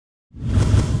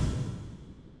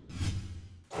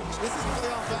This is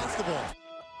playoff basketball.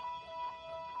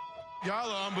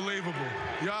 Y'all are unbelievable.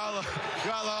 Y'all are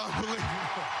unbelievable.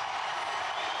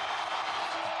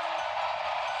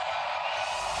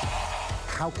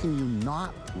 How can you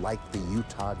not like the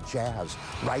Utah Jazz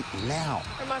right now?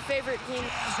 They're my favorite team.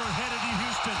 We're headed to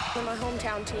Houston. They're my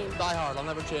hometown team. Die hard, I'll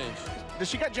never change. Does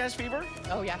she got jazz fever?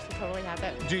 Oh, yeah, she totally has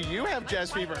it. Do you have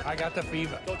jazz fever? I got the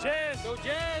fever. Go Jazz! Go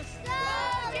Jazz! Go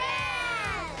Jazz!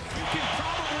 You can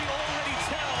probably already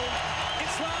tell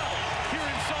it's loud here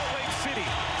in Salt Lake City.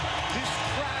 This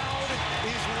crowd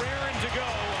is raring to go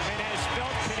and has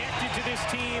felt connected to this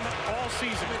team all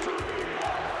season.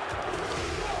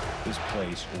 This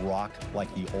place rocked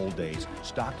like the old days.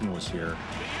 Stockton was here,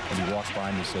 and he walks by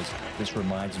and he says, this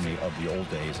reminds me of the old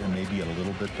days, and maybe a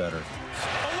little bit better.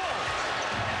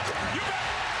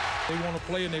 They want to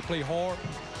play, and they play hard,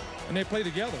 and they play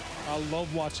together. I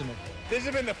love watching them. This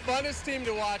has been the funnest team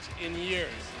to watch in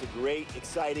years. It's a great,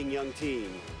 exciting young team.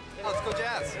 Let's go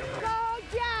Jazz. Go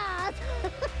Jazz!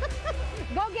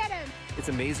 Go get him! It's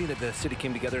amazing that the city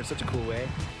came together in such a cool way.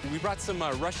 We brought some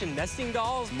Russian nesting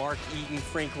dolls. Mark Eaton,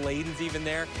 Frank Layden's even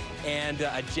there, and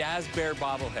a Jazz Bear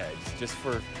bobblehead, just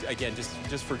for, again,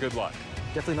 just for good luck.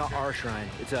 Definitely not our shrine.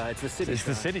 It's the city. It's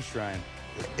the city shrine.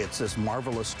 It's this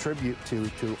marvelous tribute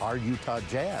to our Utah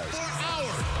Jazz. Our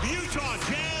Utah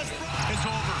Jazz is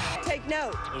over. Take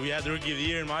note. We had the rookie of the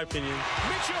year, in my opinion.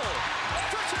 Mitchell,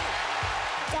 for two.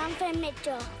 Donovan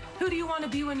Mitchell. Who do you want to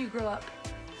be when you grow up?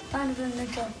 Donovan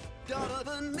Mitchell.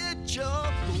 Donovan Mitchell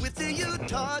with the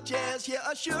Utah Jazz. Yeah,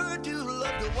 I sure do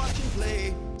love to watch him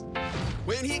play.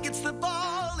 When he gets the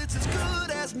ball, it's as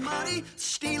good as money.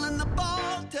 Stealing the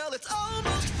ball till it's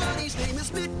almost funny. His name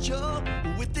is Mitchell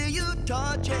with the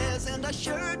Utah Jazz, and I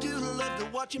sure do love to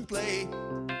watch him play.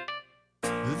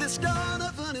 This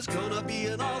Donovan is gonna be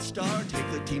an all-star, take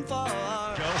the team far. Go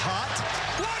hot.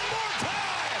 One more time.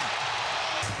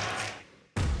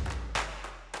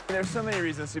 There's so many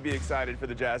reasons to be excited for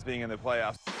the Jazz being in the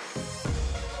playoffs.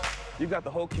 You've got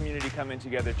the whole community coming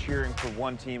together cheering for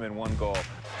one team and one goal.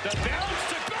 The bounce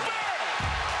to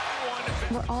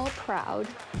Gobert! We're all proud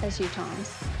as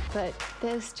Utahns, but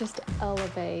this just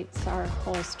elevates our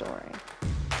whole story.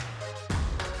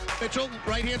 Mitchell,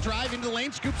 right-hand drive into the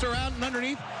lane, scoops around and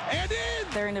underneath, and in!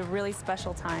 They're in a really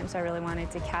special time, so I really wanted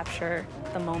to capture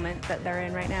the moment that they're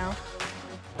in right now.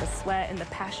 The sweat and the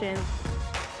passion.